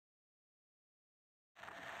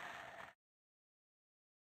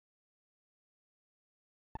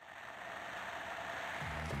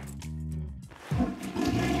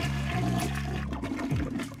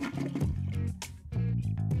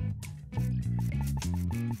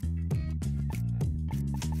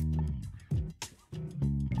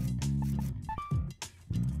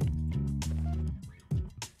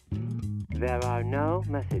There are no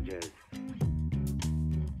messages.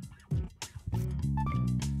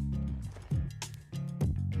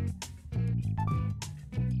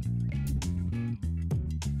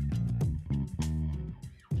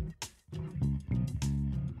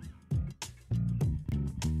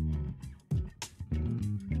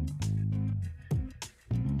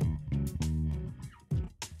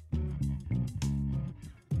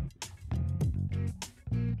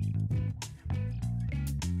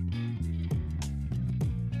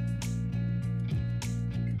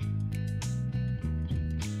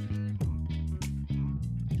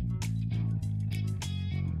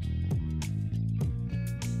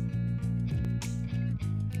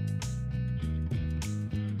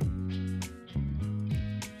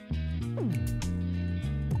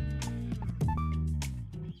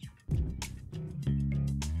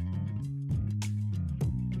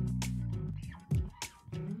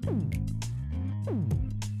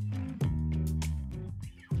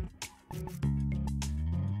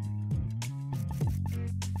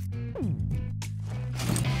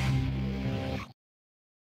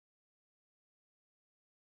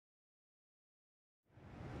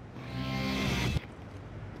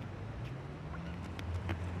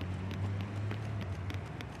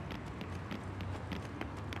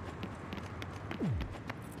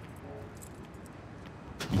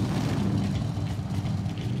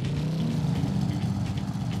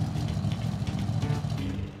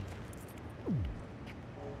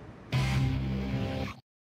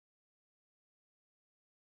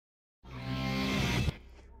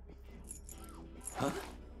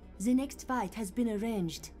 The next fight has been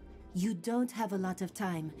arranged. You don't have a lot of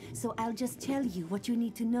time, so I'll just tell you what you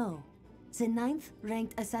need to know. The 9th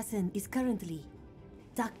ranked assassin is currently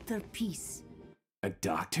Dr. Peace. A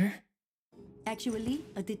doctor? Actually,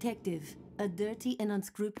 a detective. A dirty and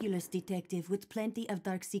unscrupulous detective with plenty of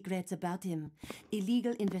dark secrets about him.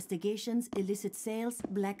 Illegal investigations, illicit sales,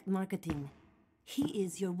 black marketing. He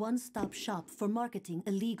is your one-stop shop for marketing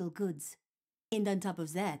illegal goods. And on top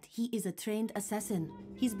of that, he is a trained assassin.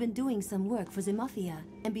 He's been doing some work for the Mafia,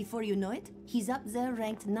 and before you know it, he's up there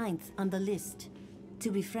ranked 9th on the list.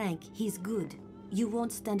 To be frank, he's good. You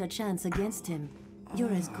won't stand a chance against him.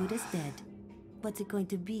 You're as good as dead. What's it going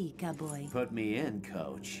to be, cowboy? Put me in,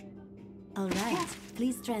 coach. All right,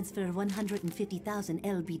 please transfer 150,000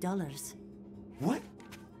 LB dollars. What?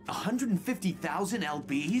 150,000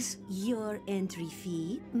 LBs? Your entry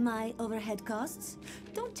fee, my overhead costs.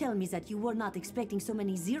 Don't tell me that you were not expecting so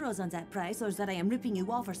many zeros on that price, or that I am ripping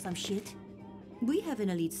you off or some shit. We have an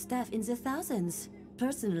elite staff in the thousands.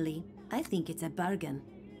 Personally, I think it's a bargain.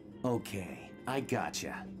 Okay, I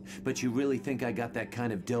gotcha. But you really think I got that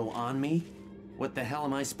kind of dough on me? What the hell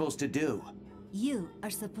am I supposed to do? You are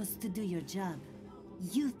supposed to do your job.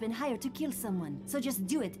 You've been hired to kill someone, so just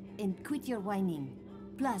do it and quit your whining.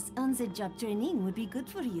 Plus, on-the-job training would be good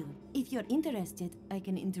for you. If you're interested, I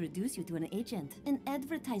can introduce you to an agent, an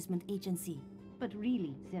advertisement agency. But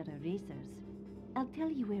really, they're erasers. I'll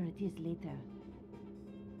tell you where it is later.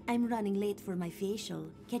 I'm running late for my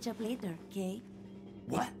facial. Catch up later, okay?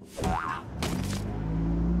 What?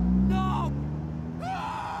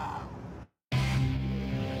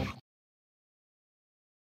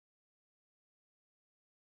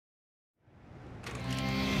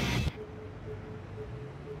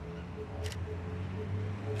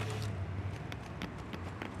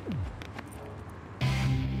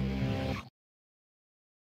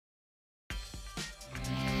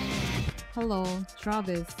 Hello,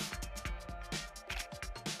 Travis.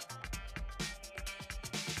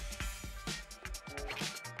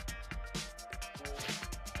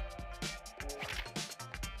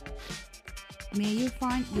 May you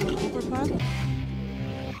find your overpass?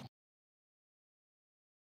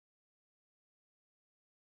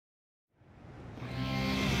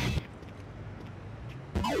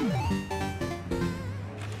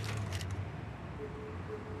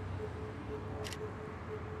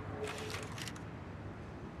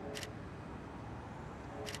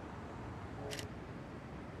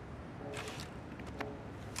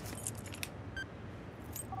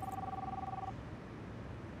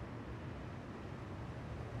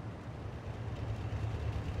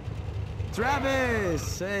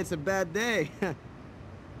 Travis! Hey, it's a bad day.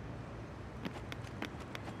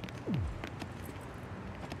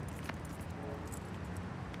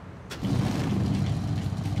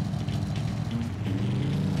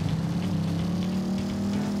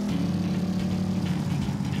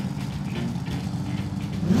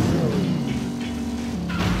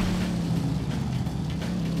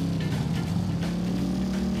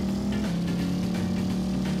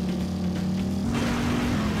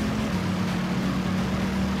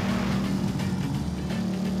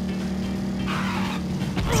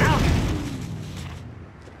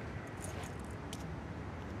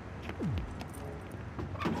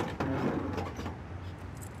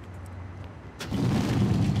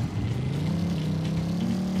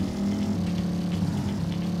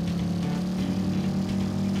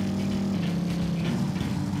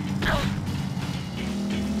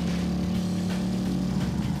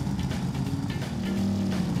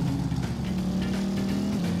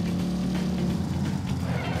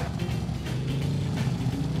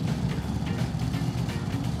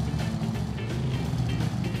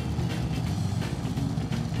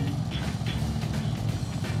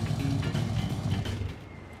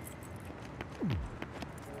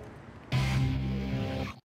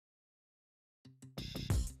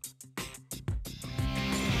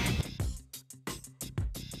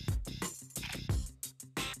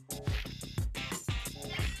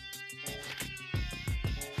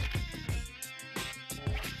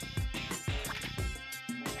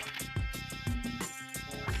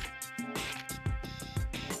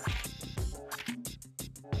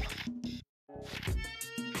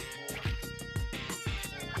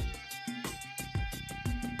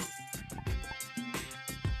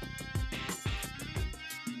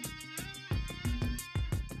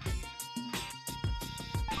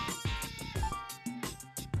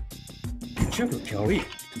 Check the 条例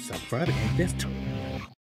to subscribe and invest.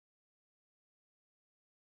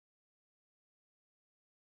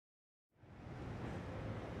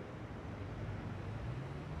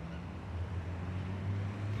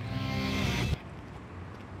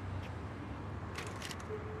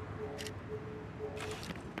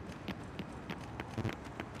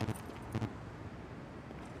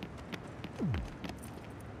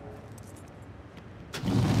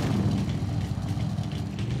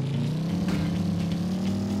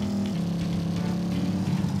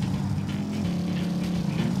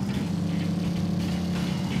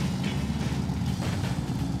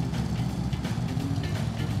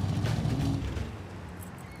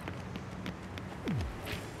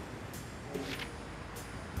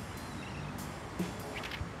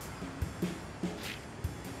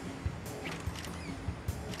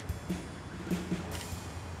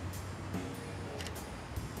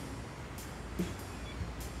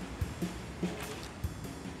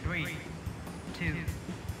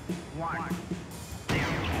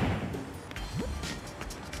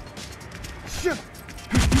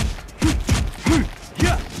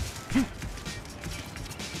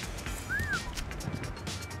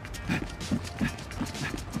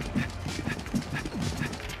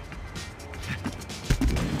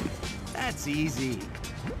 That's easy.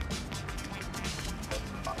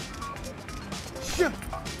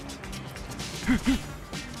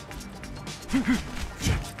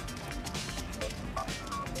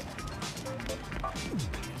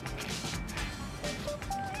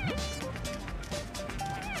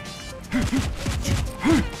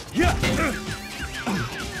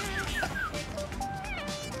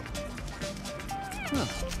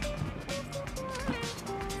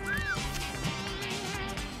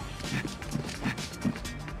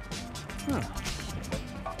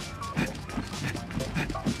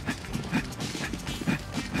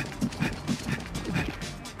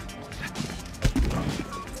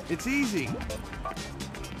 It's easy.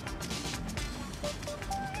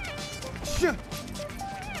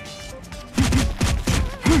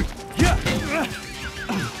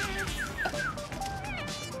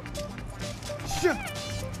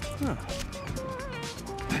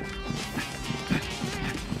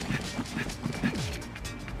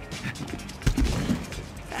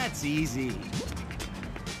 That's easy.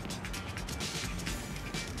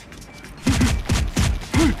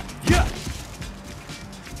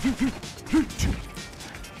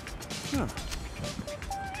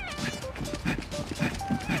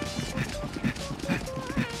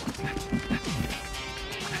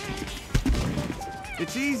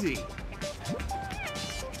 It's easy.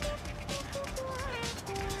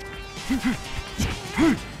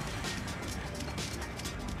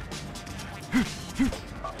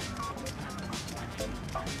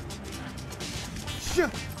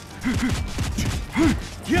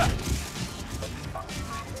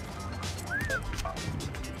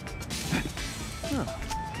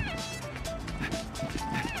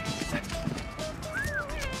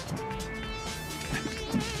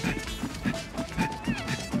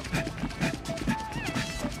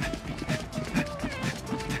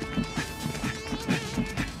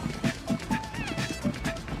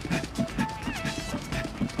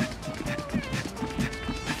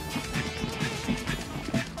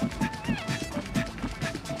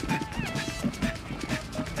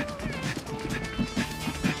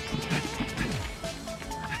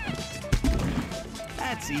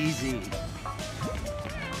 That's easy.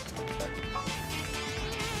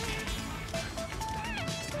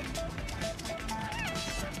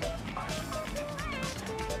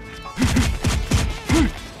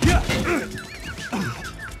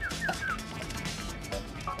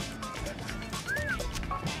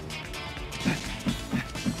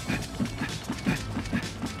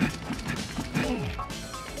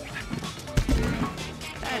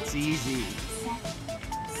 That's easy.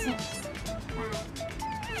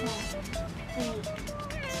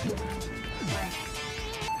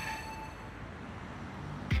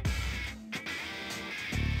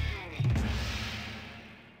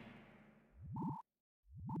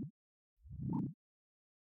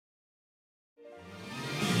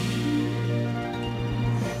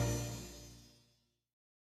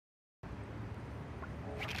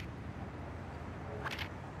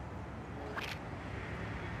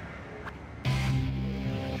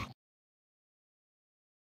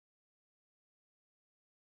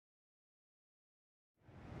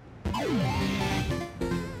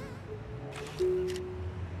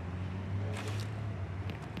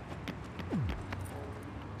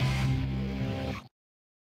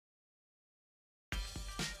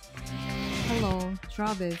 Hello,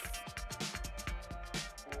 Travis.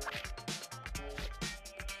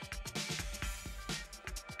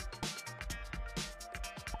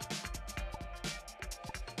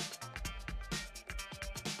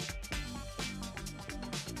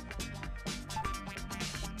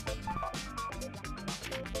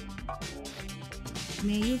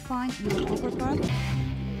 May you find your overpass?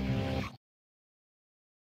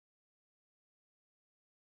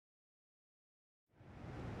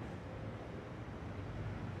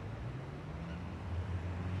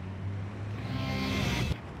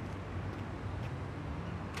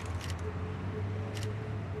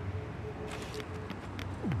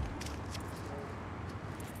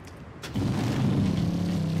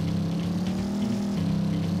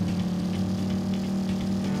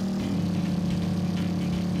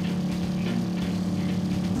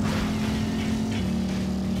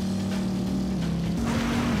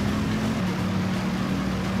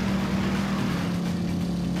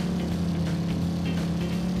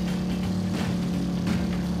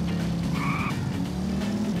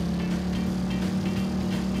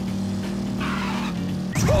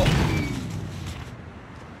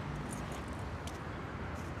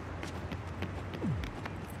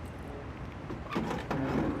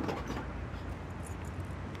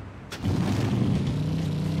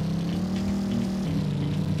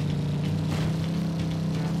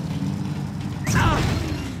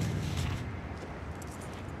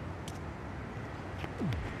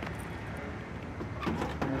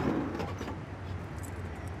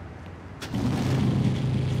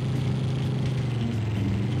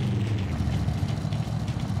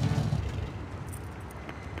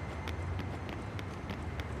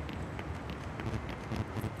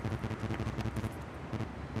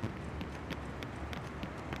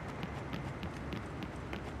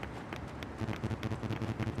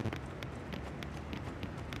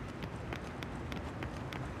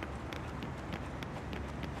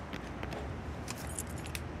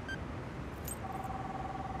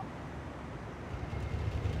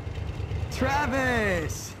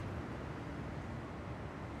 Travis!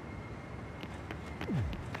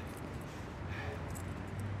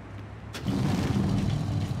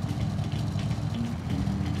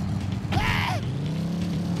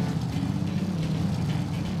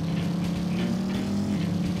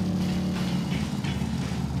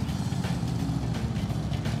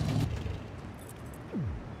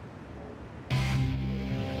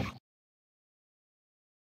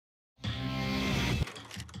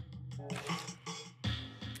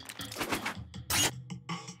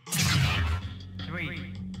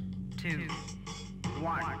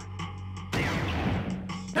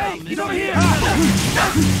 Hey, he's over here!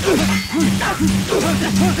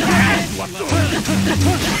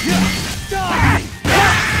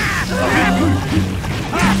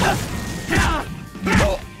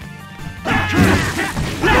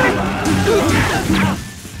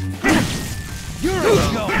 You're a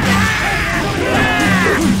joke!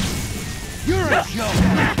 You're a joke!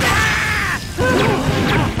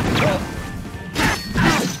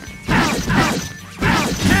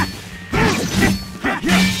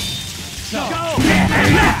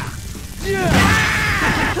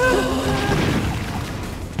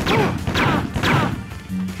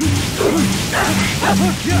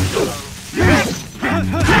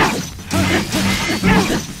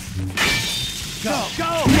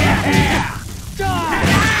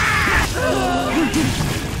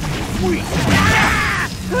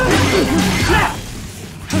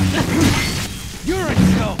 You're a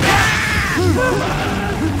joke!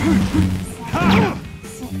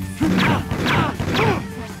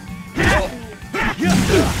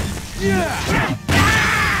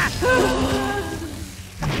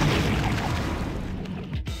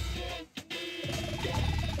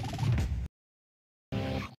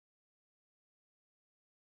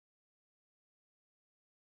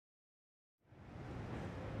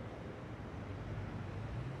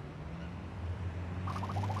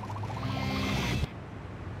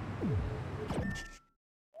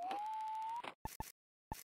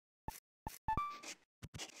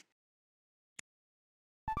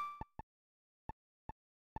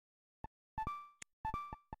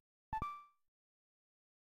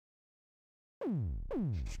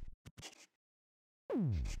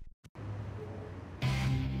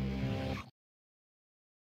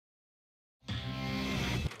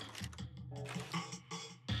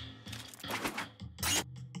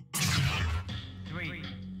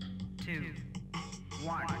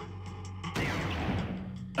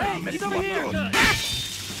 Hey, he's over here!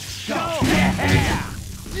 Go!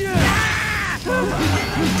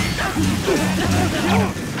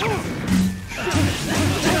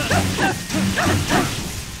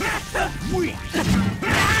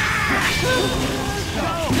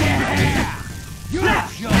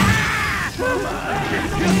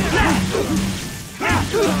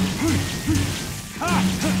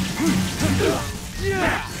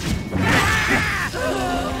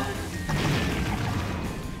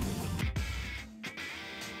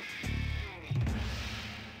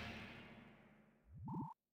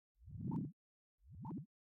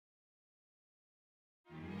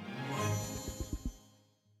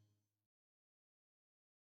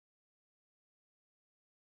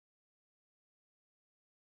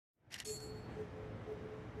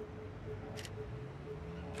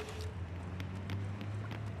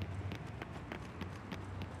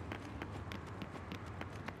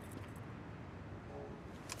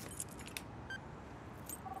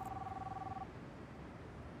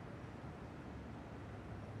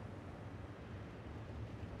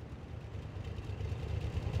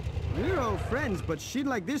 know friends, but shit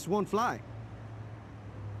like this won't fly.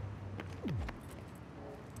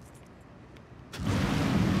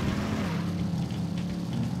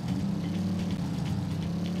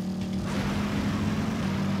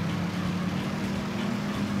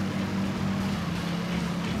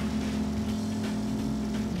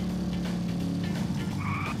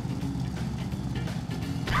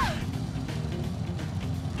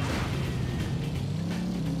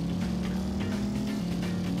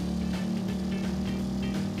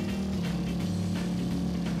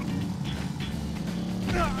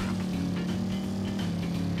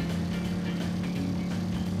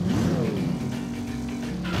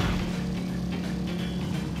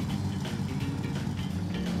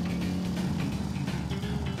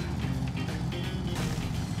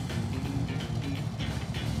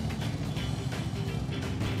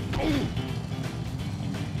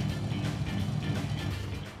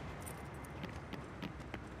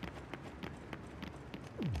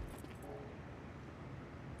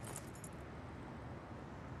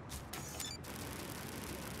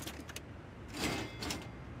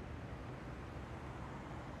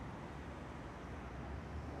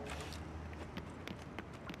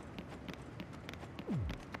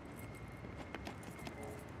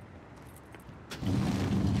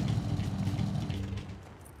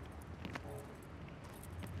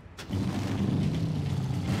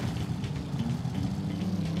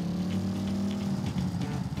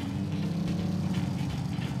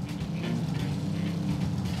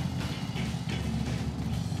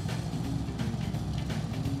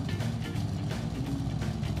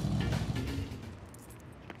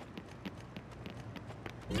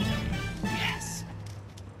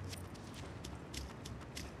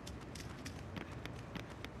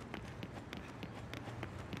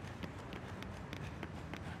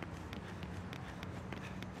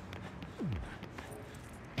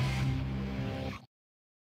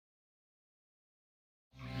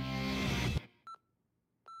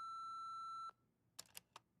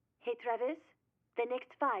 Hey, Travis. The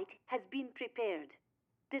next fight has been prepared.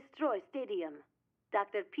 Destroy Stadium.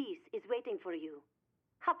 Dr. Peace is waiting for you.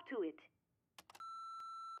 Hop to it.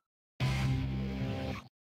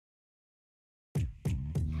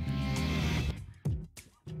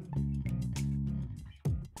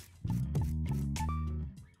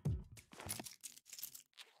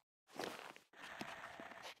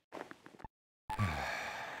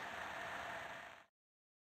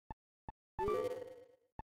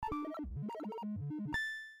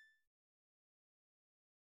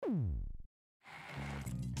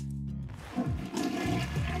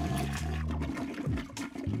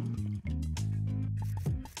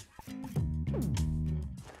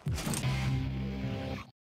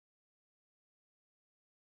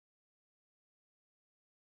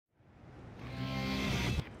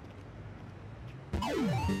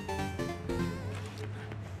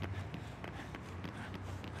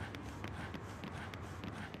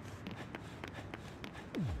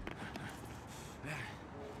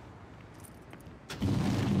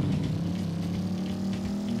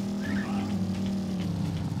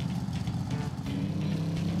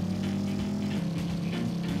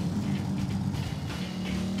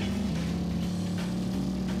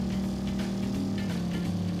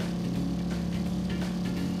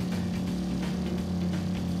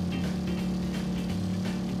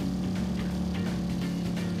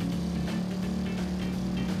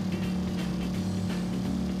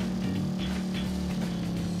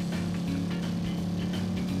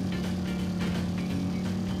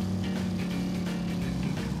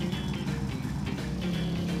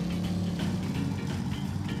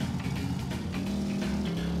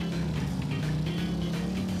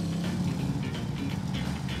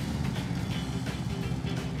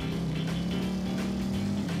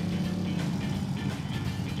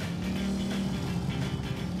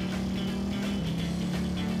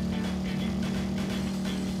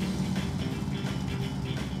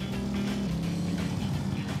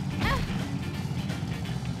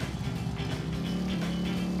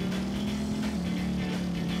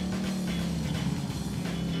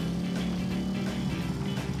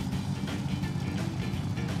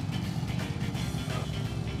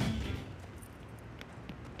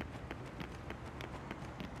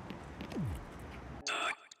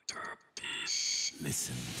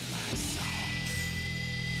 Listen to my song.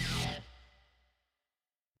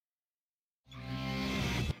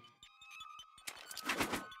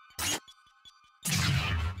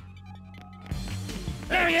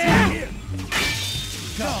 There he is!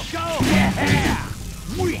 Go! Go! Yeah!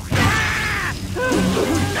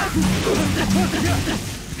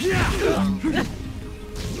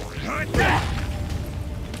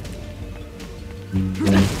 Yeah,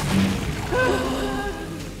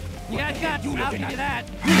 I got you. I'll give you that.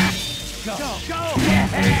 Go. Go.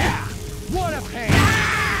 Yeah. What a pain.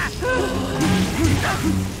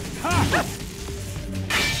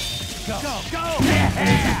 Go.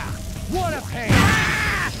 Yeah. What a pain.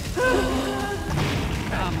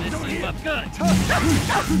 I'll mess you up good.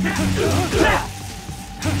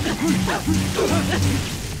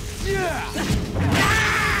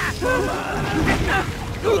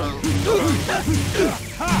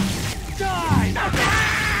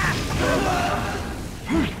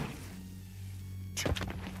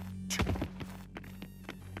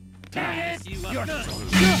 You're good.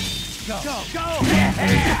 Go.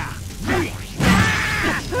 Yeah.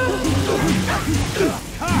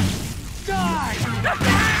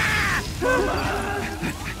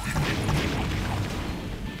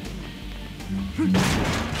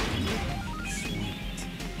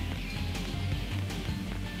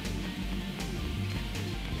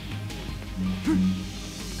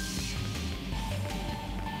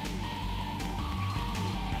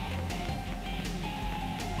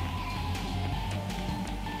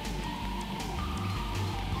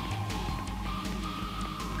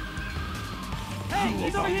 Hey,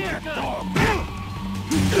 he's over here!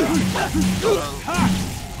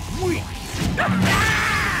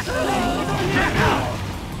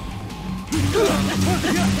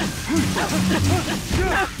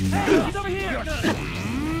 Hey, he's over here!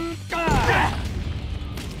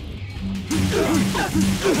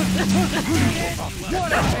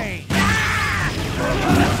 What a pain!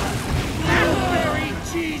 Berry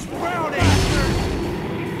cheese brownie!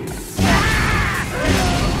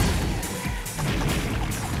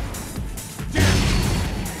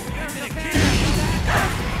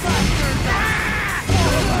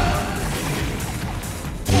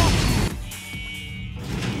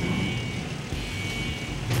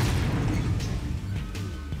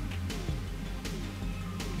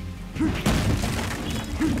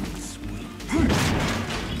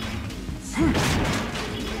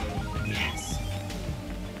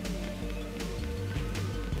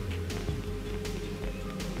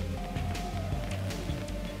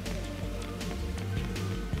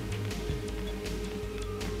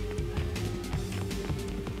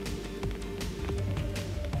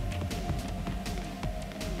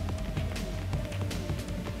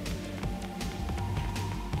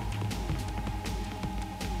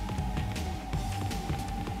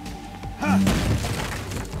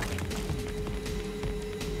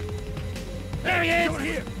 There he is! Over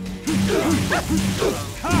here!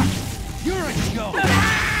 You're a joke!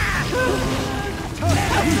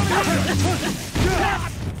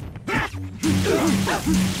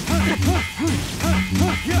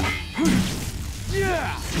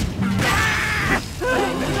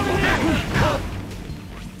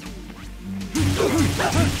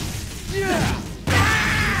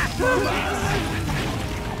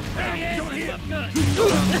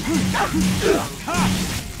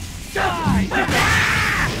 Die!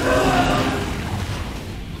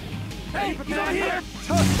 Hey, he's over here!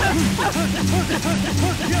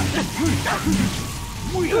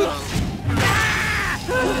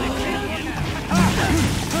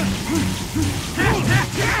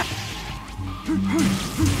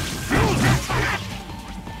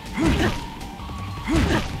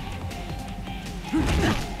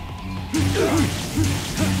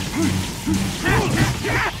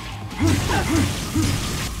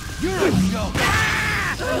 You're a joke!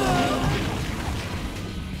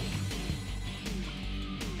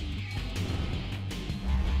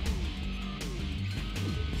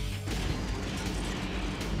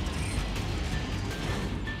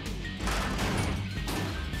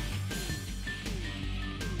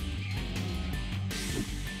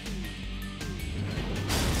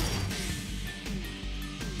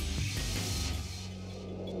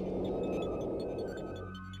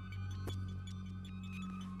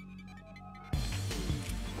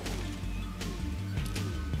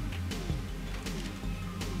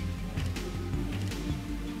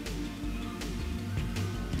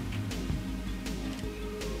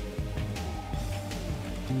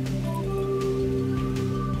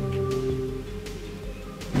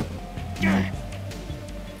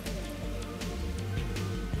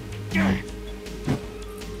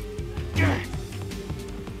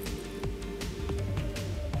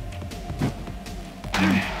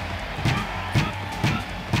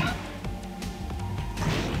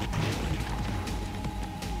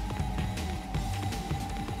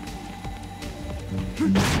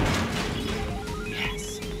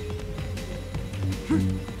 Yes.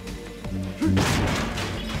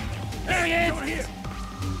 There he is! Over here!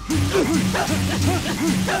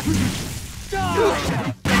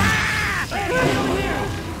 Die! Hey, get over here!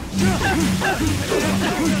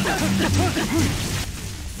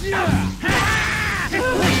 Yeah!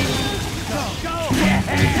 Go!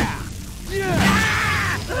 Yeah! Yeah!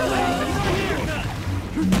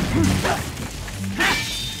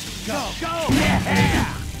 Go! Yeah!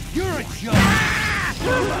 You're a joke!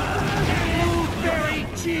 Blueberry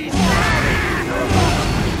cheese brownie!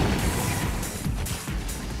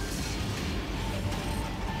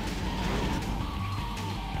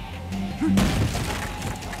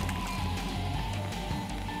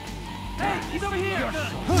 Hey, he's over here!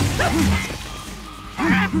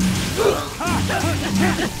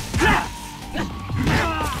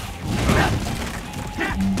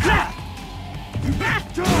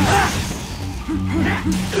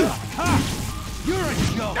 You're a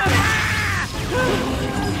joke!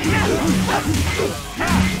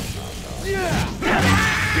 Yeah!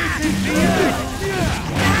 This is the end! Yeah!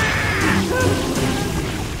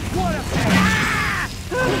 What a pain!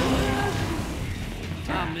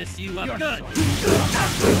 I'll miss you up good!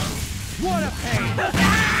 What a pain!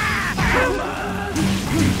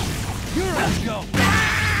 You're a joke!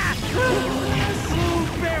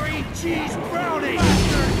 Blueberry cheese brownie!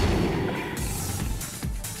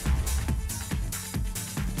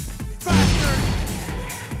 Bastard!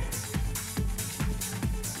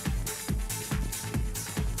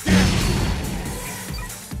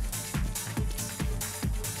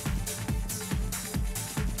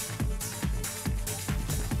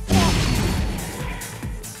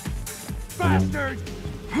 Bastard!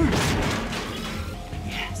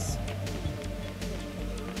 Yes.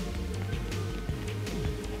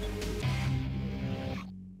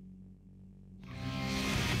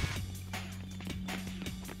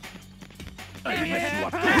 Yeah.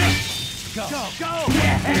 Go!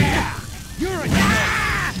 Yeah! You're a joke!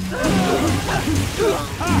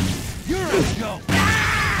 You're a joke!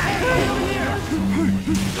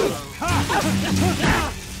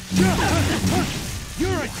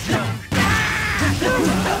 You're a joke!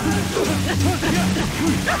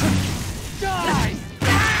 Die!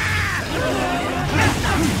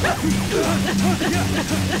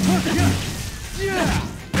 Yeah!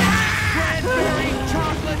 Cranberry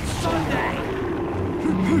chocolate sundae!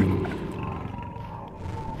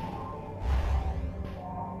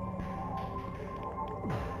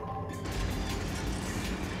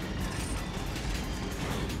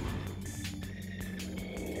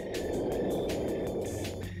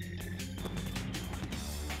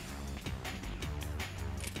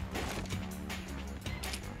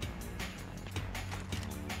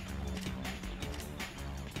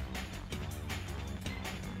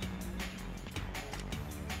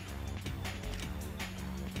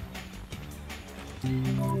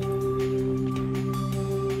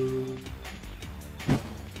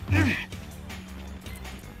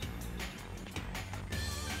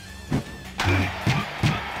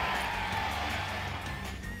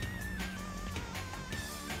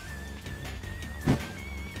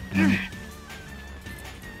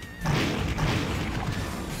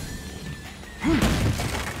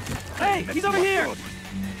 Hey, he's over here!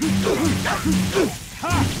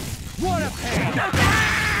 Ha! What a pain!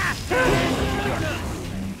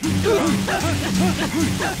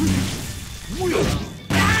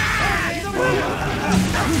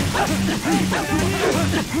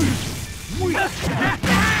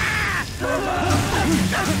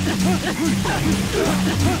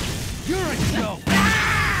 You're a joke!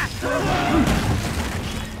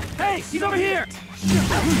 Hey, he's over here!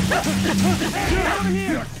 He's over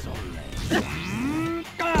here! You're so lame.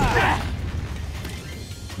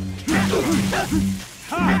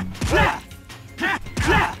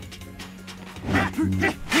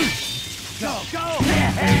 Go!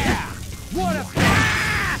 Yeah! What a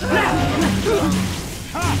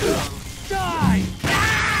die!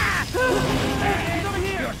 He's over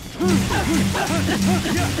here!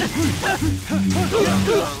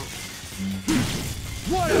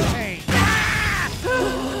 What a pain!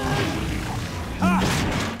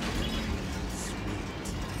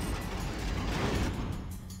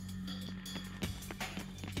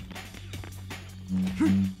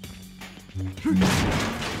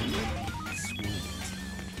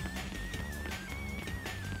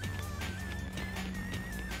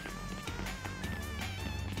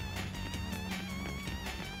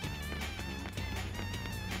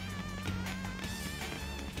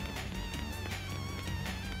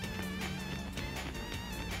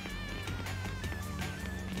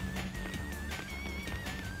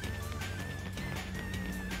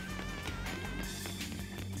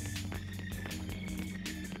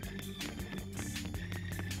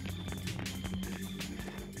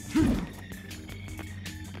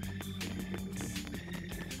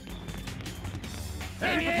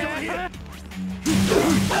 Hey,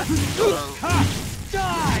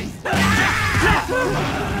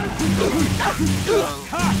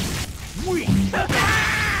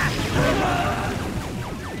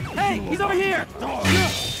 he's over here!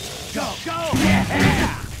 Go! Go! Yeah!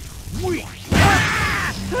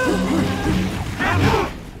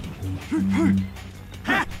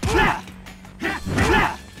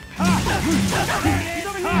 He's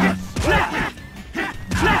over here!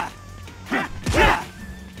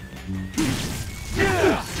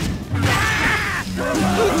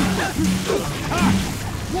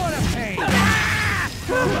 What a pain!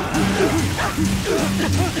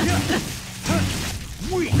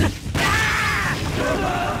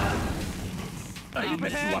 You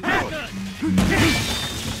mess you up good.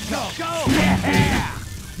 Go! Go! Yeah!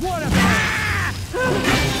 What a pain!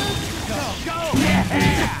 Go! Go! Yeah!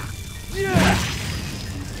 Yeah!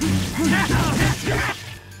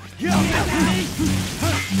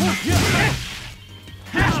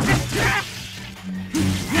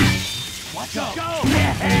 Watch out! Go!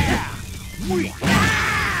 Yeah!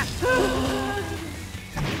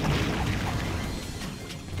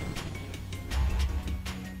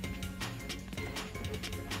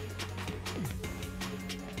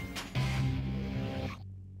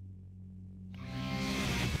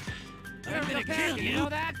 I'm gonna kill you. You know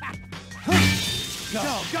that? Go!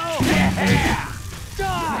 Go! Yeah!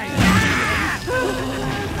 Die!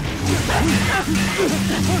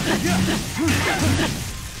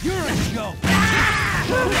 You're a joke!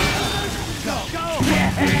 Go! Go!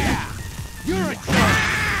 Yeah! You're a joke!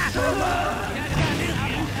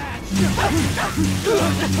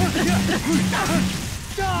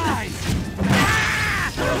 Die!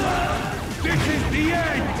 This is the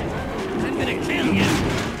end! I'm gonna kill you!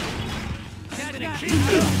 I'm gonna kill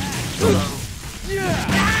you! Yeah!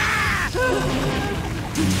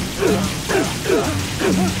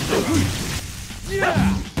 Yeah!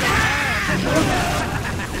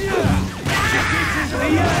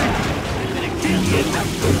 I'm gonna kill you!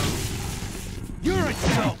 You're a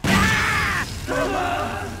joke!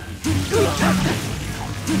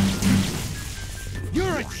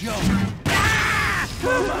 You're a joke!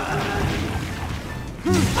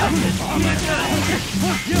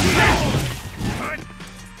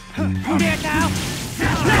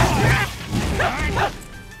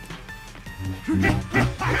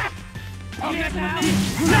 Here now!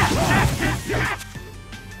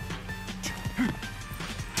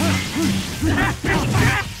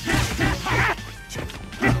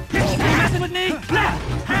 Messing with me?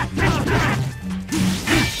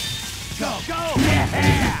 Go! Go!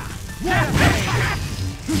 Yeah! What a pain!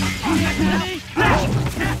 Messing with me?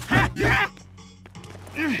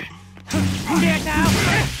 Here now!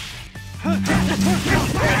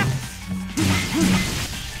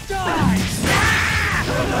 Die!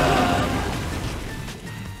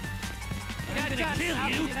 I'm gonna kill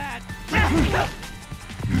you!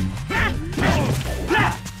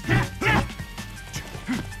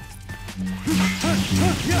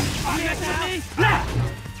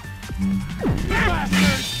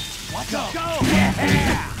 Bastard! Watch out! Go! Yeah!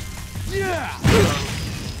 Yeah!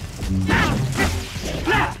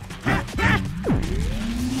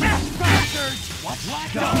 Bastard!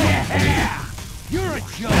 Watch out! Yeah! You're a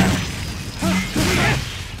joke!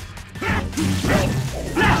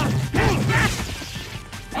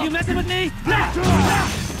 Are you messing with me?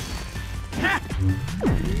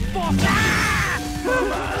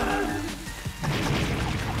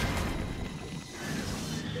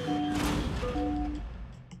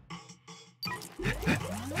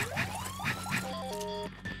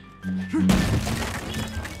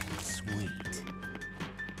 Sweet.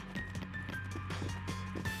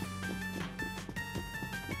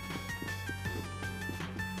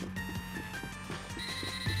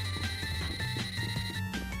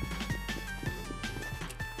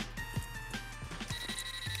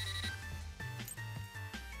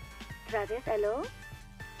 Travis, hello?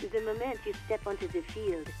 The moment you step onto the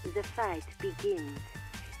field, the fight begins.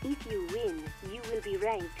 If you win, you will be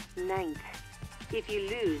ranked 9th. If you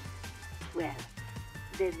lose, well,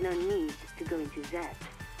 there's no need to go into that.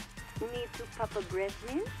 Need to pop a breath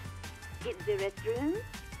mint? Hit the restroom?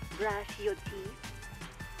 Brush your teeth?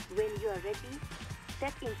 When you are ready,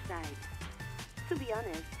 step inside. To be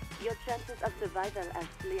honest, your chances of survival are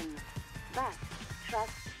slim. But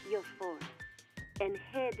trust your force and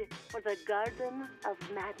head for the Garden of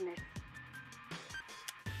Madness.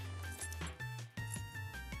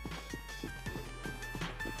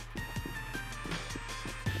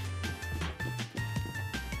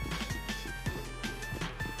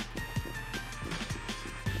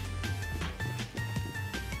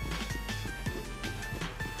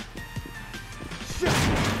 Yes.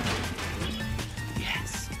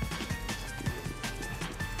 Yes.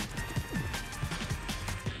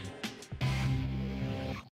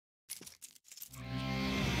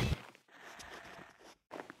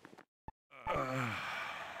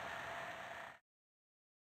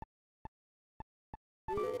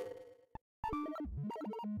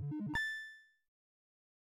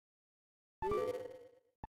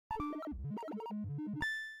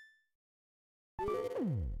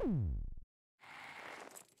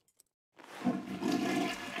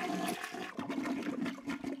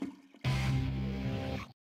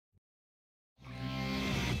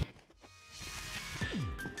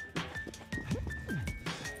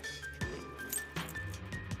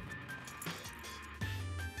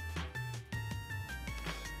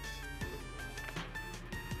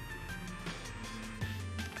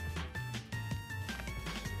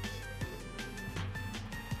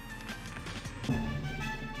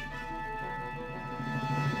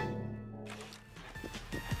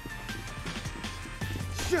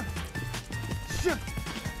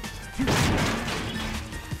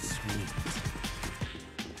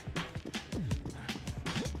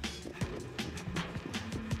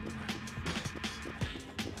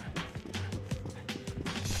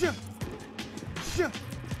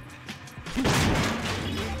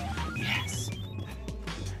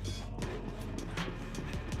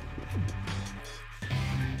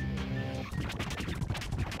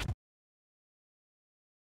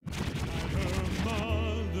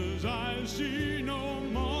 Mother's eyes see no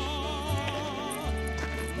more.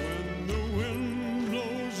 When the wind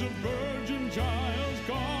blows, a virgin child's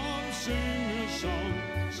gone, sing a song,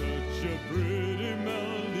 such a pretty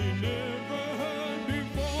melody never heard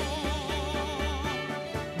before.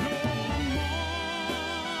 No more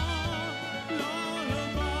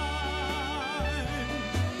lullaby.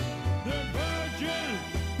 The virgin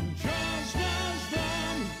just lost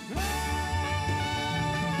them.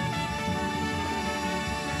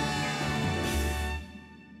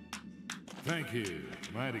 Thank you.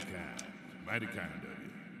 Mighty kind. Mighty kind of you.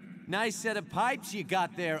 Nice set of pipes you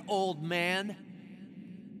got there, old man.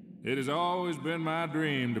 It has always been my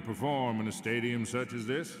dream to perform in a stadium such as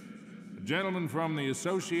this. A gentleman from the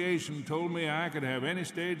association told me I could have any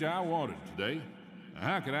stage I wanted today. Now,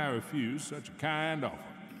 how could I refuse such a kind offer?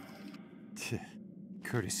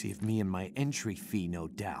 Courtesy of me and my entry fee, no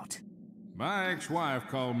doubt. My ex-wife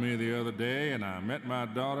called me the other day, and I met my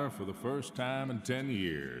daughter for the first time in 10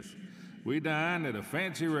 years. We dined at a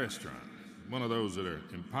fancy restaurant, one of those that are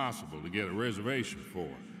impossible to get a reservation for.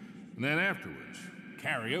 And then afterwards,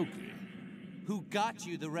 karaoke. Who got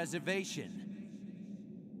you the reservation?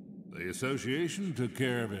 The association took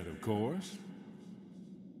care of it, of course.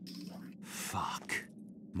 Fuck.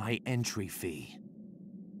 My entry fee.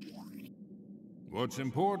 What's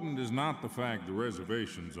important is not the fact the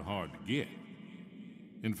reservations are hard to get.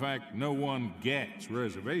 In fact, no one gets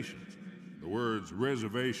reservations. The words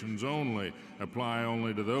reservations only apply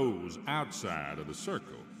only to those outside of the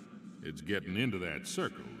circle. It's getting into that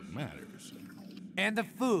circle that matters. And the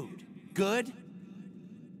food. Good?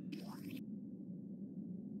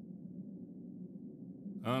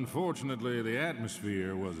 Unfortunately, the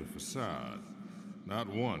atmosphere was a facade. Not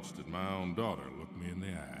once did my own daughter look me in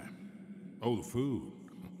the eye. Oh, the food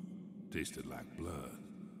tasted like blood.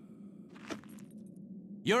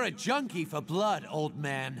 You're a junkie for blood, old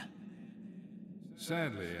man.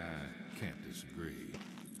 Sadly, I can't disagree.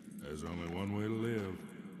 There's only one way to live.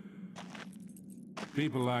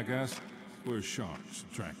 People like us, we're sharks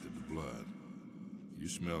attracted to blood. You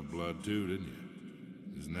smelled blood too, didn't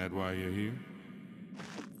you? Isn't that why you're here?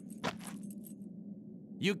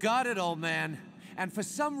 You got it, old man. And for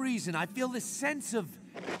some reason, I feel this sense of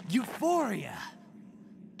euphoria.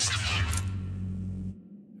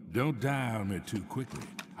 Don't die on me too quickly.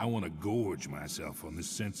 I want to gorge myself on this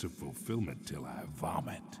sense of fulfillment till I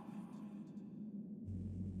vomit.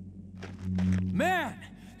 Man,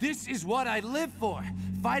 this is what I live for.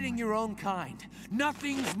 Fighting your own kind.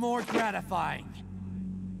 Nothing's more gratifying.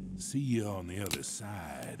 See you on the other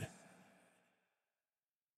side.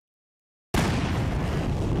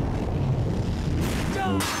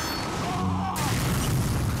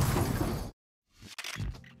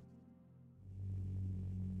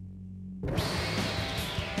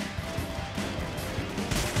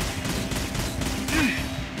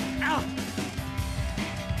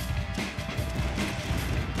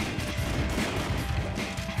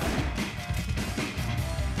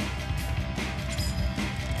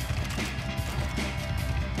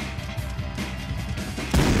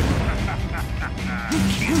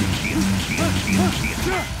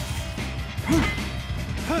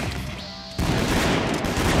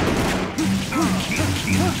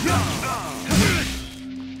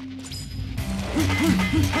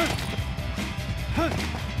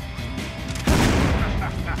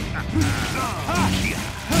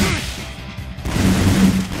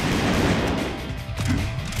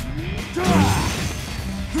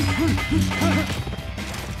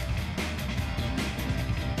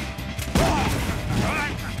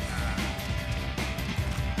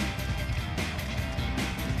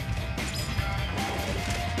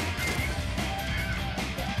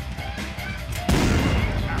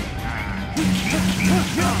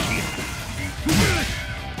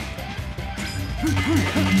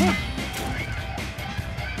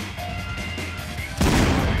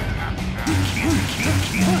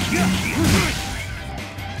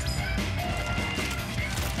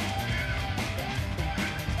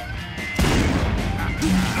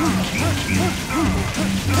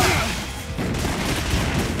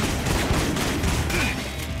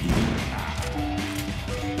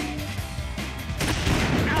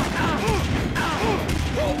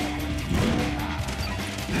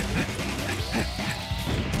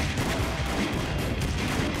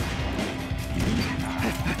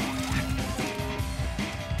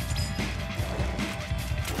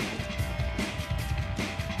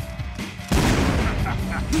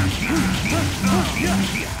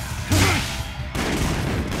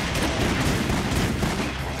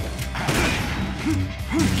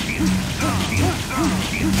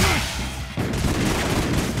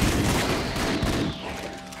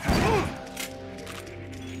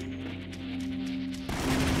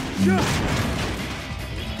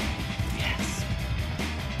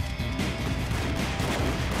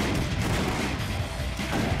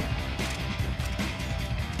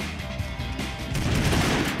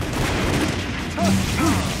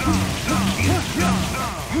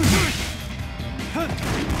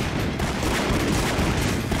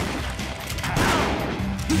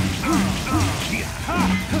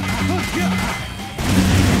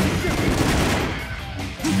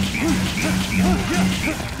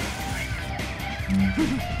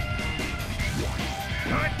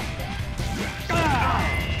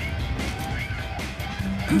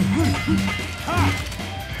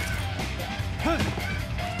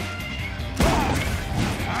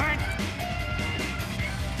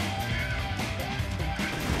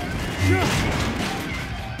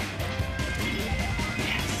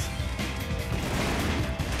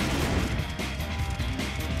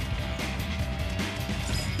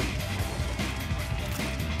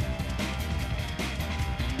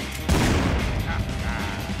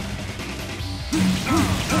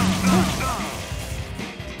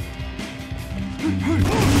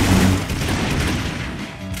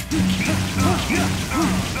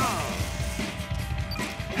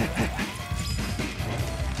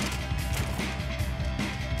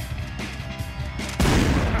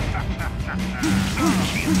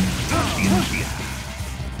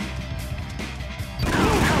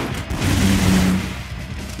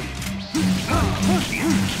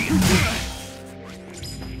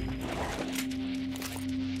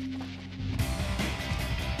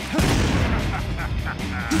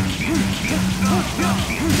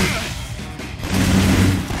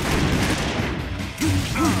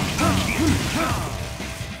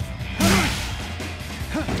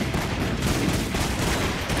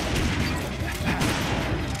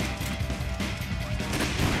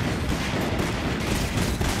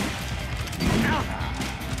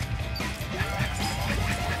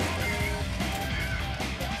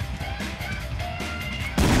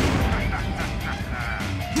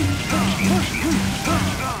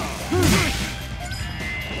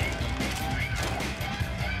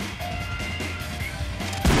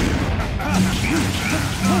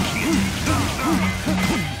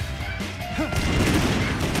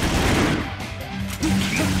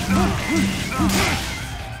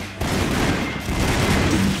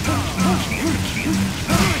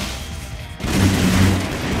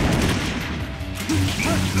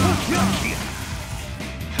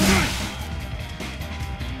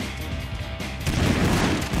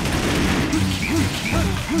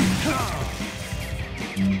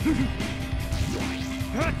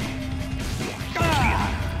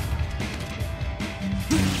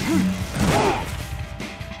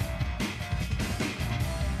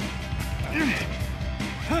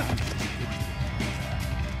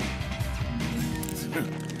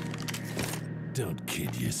 Don't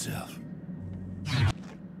kid yourself.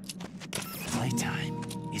 Playtime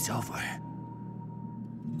is over.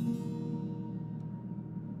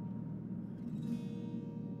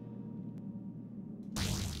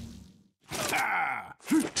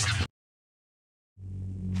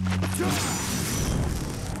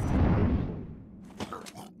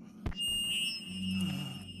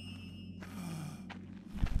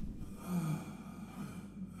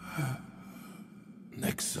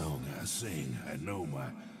 Next zone. I sing, I know my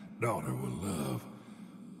daughter will love.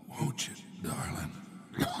 Won't you, darling?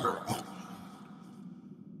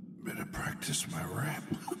 Better practice my rap.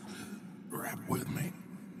 Rap with me,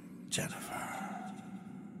 Jennifer.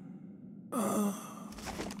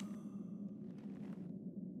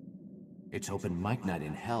 It's open mic night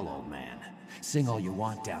in hell, old man. Sing all you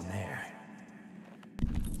want down there.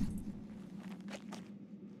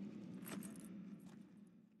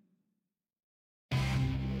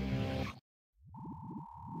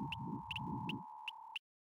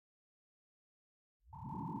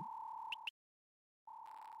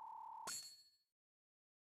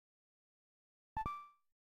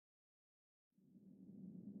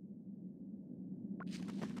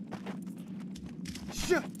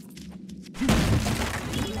 Shut.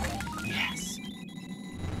 Yes.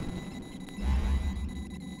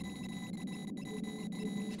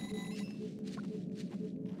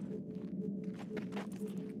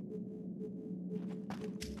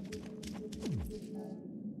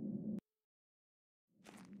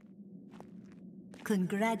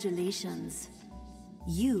 Congratulations.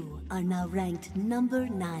 You are now ranked number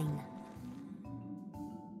 9.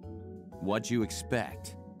 What'd you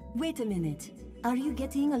expect? Wait a minute. Are you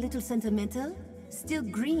getting a little sentimental? Still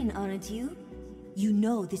green, aren't you? You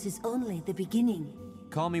know this is only the beginning.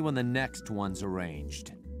 Call me when the next one's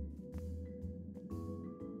arranged.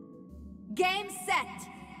 Game set!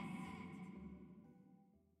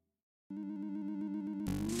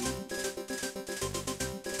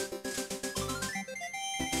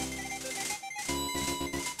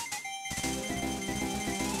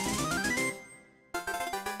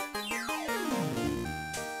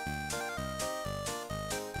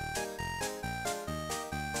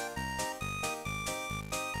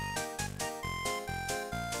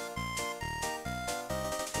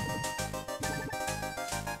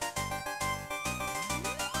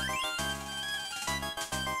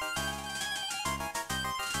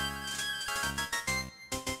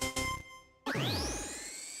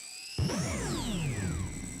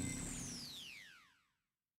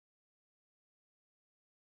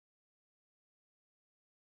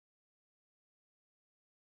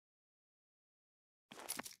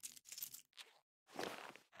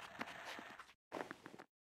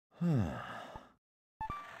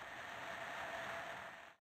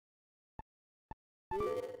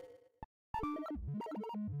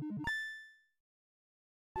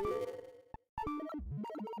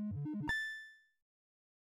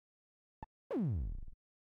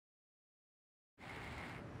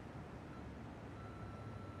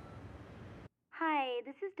 Hi,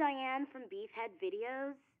 this is Diane from Beefhead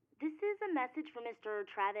Videos. This is a message from Mr.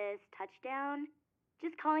 Travis Touchdown.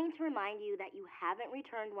 Just calling to remind you that you haven't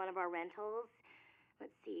returned one of our rentals.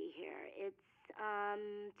 Let's see here. It's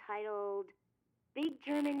titled Big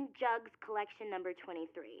German Jugs Collection number 23.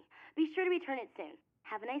 Be sure to return it soon.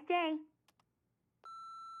 Have a nice day.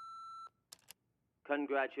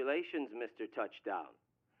 Congratulations, Mr. Touchdown.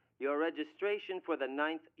 Your registration for the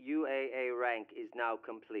 9th UAA rank is now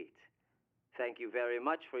complete. Thank you very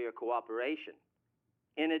much for your cooperation.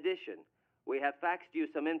 In addition, we have faxed you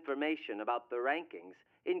some information about the rankings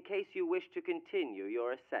in case you wish to continue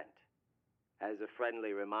your ascent. As a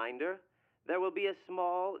friendly reminder, there will be a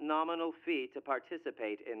small nominal fee to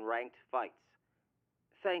participate in ranked fights.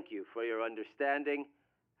 Thank you for your understanding,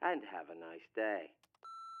 and have a nice day.